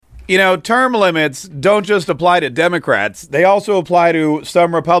term limits don't just apply to Democrats. They also apply to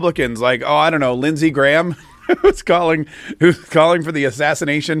some Republicans, like, I don't know, Lindsey Graham, who's calling for the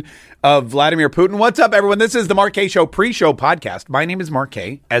assassination of Vladimir Putin. What's up, everyone? This is the Mark K Show pre-show podcast. My name is Mark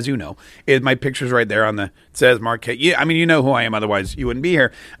K, as you know. My picture's right there it says Mark K. Yeah, I mean, you know who I am, otherwise you wouldn't be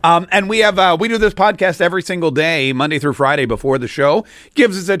here. And we do this podcast every single day, Monday through Friday before the show.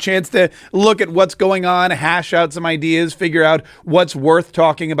 Gives us a chance to look at what's going on, hash out some ideas, figure out what's worth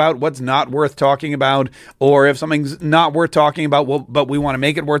talking about, what's not worth talking about, or if something's not worth talking about, but we want to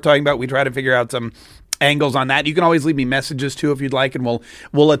make it worth talking about, we try to figure out some angles on that. You can always leave me messages too if you'd like, and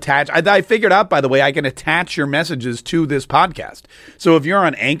we'll attach. I figured out, by the way, I can attach your messages to this podcast. So if you're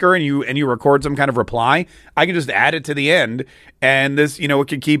on Anchor and you record some kind of reply, I can just add it to the end, and this, it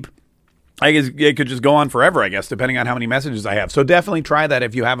could keep. I guess it could just go on forever, I guess, depending on how many messages I have. So definitely try that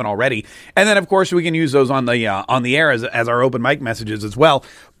if you haven't already. And then, of course, we can use those on the air as our open mic messages as well.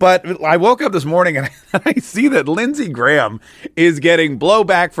 But I woke up this morning and I see that Lindsey Graham is getting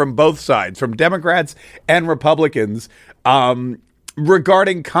blowback from both sides, from Democrats and Republicans,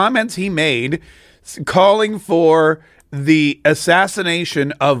 regarding comments he made calling for the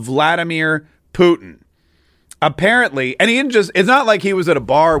assassination of Vladimir Putin. Apparently, and it's not like he was at a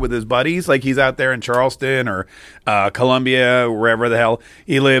bar with his buddies, like he's out there in Charleston or Columbia, wherever the hell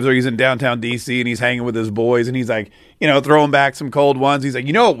he lives, or he's in downtown DC and he's hanging with his boys and he's like, throwing back some cold ones. He's like,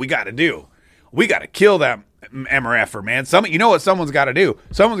 what we got to do? We got to kill that MRFer, man. What someone's got to do?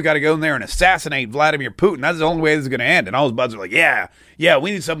 Someone's got to go in there and assassinate Vladimir Putin. That's the only way this is going to end. And all his buds are like, yeah,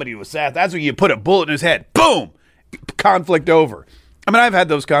 we need somebody to assassinate. That's when you put a bullet in his head. Boom! Conflict over. I mean, I've had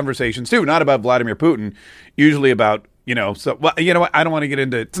those conversations too, not about Vladimir Putin, usually about, you know what, I don't want to get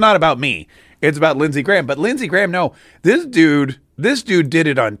into, it's not about me. It's about Lindsey Graham. But Lindsey Graham, no, this dude did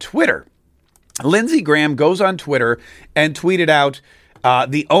it on Twitter. Lindsey Graham goes on Twitter and tweeted out,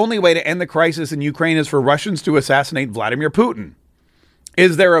 the only way to end the crisis in Ukraine is for Russians to assassinate Vladimir Putin.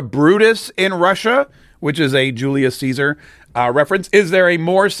 Is there a Brutus in Russia, which is a Julius Caesar reference? Is there a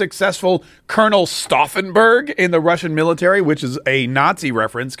more successful Colonel Stauffenberg in the Russian military, which is a Nazi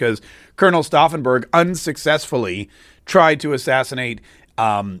reference because Colonel Stauffenberg unsuccessfully tried to assassinate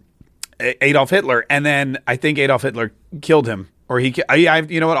Adolf Hitler, and then I think Adolf Hitler killed him. Or you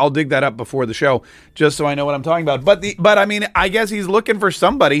know what? I'll dig that up before the show just so I know what I'm talking about. But I mean, I guess he's looking for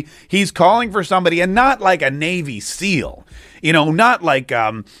somebody. He's calling for somebody, and not like a Navy SEAL. Not like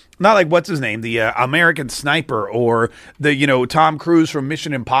what's his name, the American Sniper, or the Tom Cruise from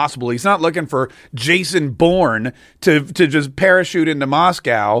Mission Impossible. He's not looking for Jason Bourne to just parachute into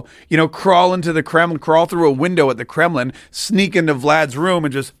Moscow, crawl into the Kremlin, crawl through a window at the Kremlin, sneak into Vlad's room,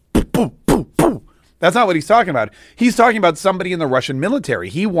 and just poof, poof, poof, poof. That's not what he's talking about. He's talking about somebody in the Russian military.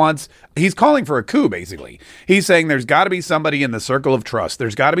 He's calling for a coup, basically. He's saying there's got to be somebody in the circle of trust.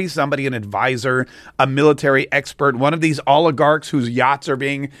 There's got to be somebody, an advisor, a military expert, one of these oligarchs whose yachts are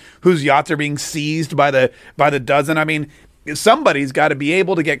being seized by the dozen. I mean, somebody's got to be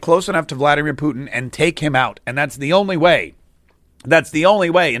able to get close enough to Vladimir Putin and take him out. And that's the only way. That's the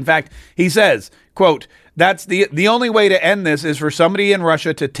only way. In fact, he says, quote, "That's the only way to end this is for somebody in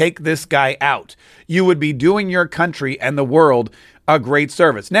Russia to take this guy out. You would be doing your country and the world a great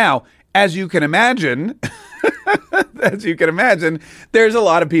service." Now, as you can imagine, there's a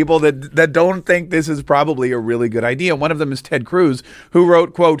lot of people that don't think this is probably a really good idea. One of them is Ted Cruz, who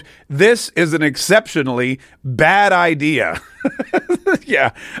wrote, quote, "This is an exceptionally bad idea."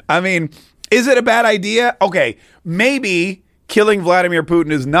 Yeah. I mean, is it a bad idea? Okay, maybe killing Vladimir Putin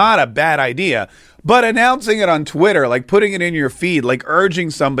is not a bad idea, but announcing it on Twitter, like putting it in your feed, like urging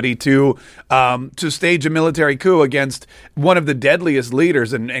somebody to stage a military coup against one of the deadliest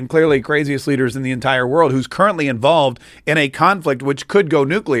leaders and clearly craziest leaders in the entire world, who's currently involved in a conflict which could go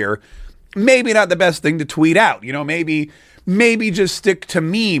nuclear, maybe not the best thing to tweet out. Maybe just stick to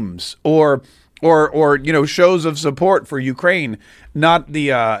memes or shows of support for Ukraine, not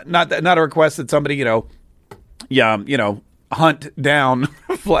a request that somebody hunt down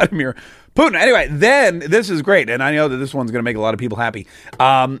Vladimir Putin. Anyway, then this is great, and I know that this one's going to make a lot of people happy.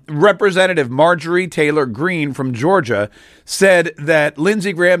 Representative Marjorie Taylor Greene from Georgia said that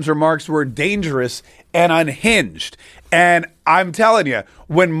Lindsey Graham's remarks were dangerous and unhinged. And I'm telling you,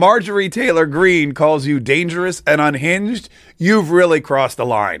 when Marjorie Taylor Greene calls you dangerous and unhinged, you've really crossed the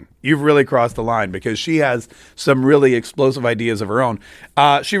line. You've really crossed the line, because she has some really explosive ideas of her own.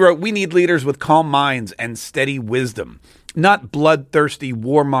 She wrote, "We need leaders with calm minds and steady wisdom, not bloodthirsty,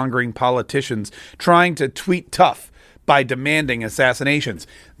 warmongering politicians trying to tweet tough by demanding assassinations."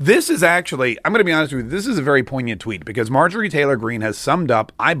 This is actually, I'm going to be honest with you, this is a very poignant tweet, because Marjorie Taylor Greene has summed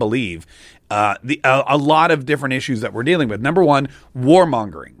up, I believe, a lot of different issues that we're dealing with. Number one,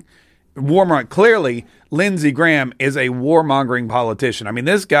 warmongering. Clearly, Lindsey Graham is a warmongering politician. I mean,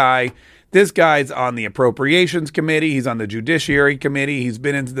 this guy's on the Appropriations Committee. He's on the Judiciary Committee. He's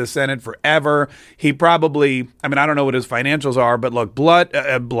been into the Senate forever. He probably, I mean, I don't know what his financials are, but look,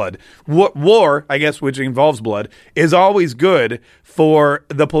 war, I guess, which involves blood, is always good for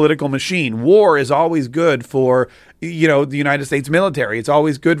the political machine. War is always good for, the United States military. It's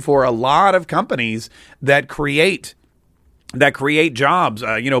always good for a lot of companies that create jobs.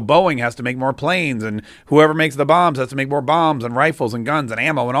 Boeing has to make more planes, and whoever makes the bombs has to make more bombs and rifles and guns and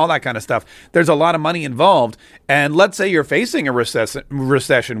ammo and all that kind of stuff. There's a lot of money involved. And let's say you're facing a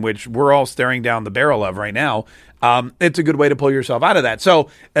recession, which we're all staring down the barrel of right now. It's a good way to pull yourself out of that. So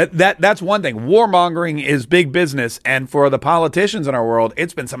that's one thing. Warmongering is big business. And for the politicians in our world,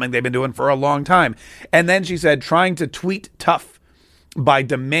 it's been something they've been doing for a long time. And then she said, trying to tweet tough by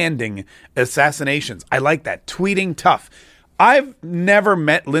demanding assassinations. I like that. Tweeting tough. I've never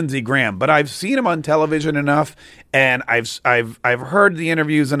met Lindsey Graham, but I've seen him on television enough, and I've heard the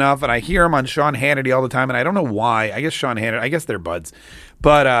interviews enough, and I hear him on Sean Hannity all the time, and I don't know why. I guess Sean Hannity, I guess they're buds,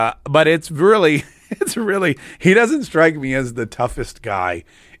 but it's really he doesn't strike me as the toughest guy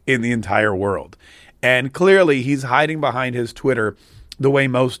in the entire world, and clearly he's hiding behind his Twitter the way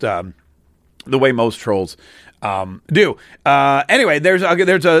most trolls do. Anyway, there's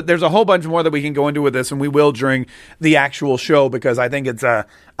a whole bunch more that we can go into with this, and we will during the actual show, because I think it's a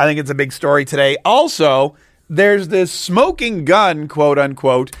big story today. Also, there's this smoking gun, quote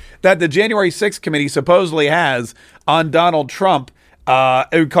unquote, that the January 6th committee supposedly has on Donald Trump,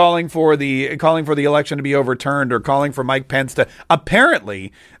 calling for the election to be overturned, or calling for Mike Pence to.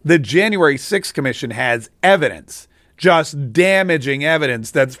 Apparently, the January 6th commission has evidence. Just damaging evidence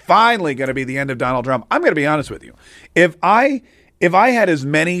that's finally going to be the end of Donald Trump. I'm going to be honest with you. If I had as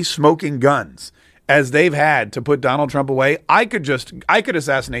many smoking guns as they've had to put Donald Trump away, I could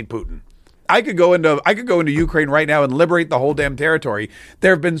assassinate Putin. I could go into Ukraine right now and liberate the whole damn territory.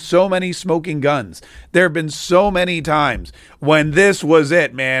 There have been so many smoking guns. There have been so many times when this was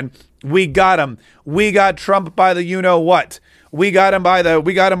it, man. We got him. We got Trump by the you know what. We got him by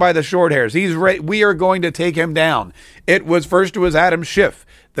the short hairs. We are going to take him down. It was Adam Schiff.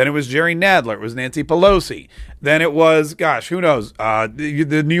 Then it was Jerry Nadler. It was Nancy Pelosi. Then it was, who knows?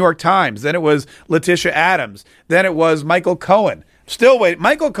 The New York Times. Then it was Letitia Adams. Then it was Michael Cohen. Still wait.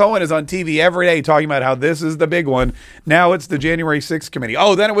 Michael Cohen is on TV every day talking about how this is the big one. Now it's the January 6th committee.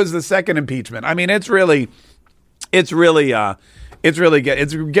 Oh, then it was the second impeachment. I mean, it's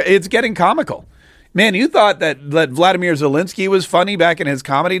getting comical. Man, you thought that Vladimir Zelensky was funny back in his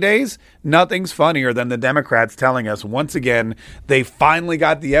comedy days? Nothing's funnier than the Democrats telling us once again they finally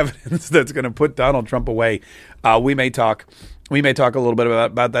got the evidence that's going to put Donald Trump away. We may talk a little bit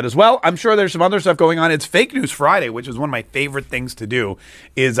about that as well. I'm sure there's some other stuff going on. It's Fake News Friday, which is one of my favorite things to do,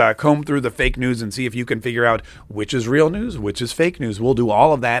 is comb through the fake news and see if you can figure out which is real news, which is fake news. We'll do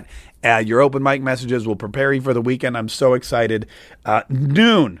all of that. Your open mic messages will prepare you for the weekend. I'm so excited.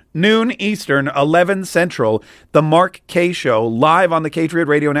 Noon Eastern, 11 Central, the Mark K Show, live on the Patriot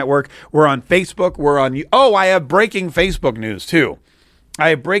Radio Network. We're on Facebook. I have breaking Facebook news too.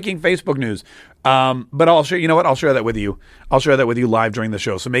 But I'll share. You know what? I'll share that with you. I'll share that with you live during the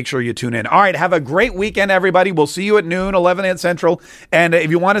show. So make sure you tune in. All right. Have a great weekend, everybody. We'll see you at noon, 11 Central. And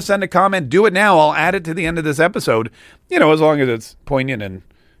if you want to send a comment, do it now. I'll add it to the end of this episode. As long as it's poignant and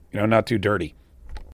not too dirty.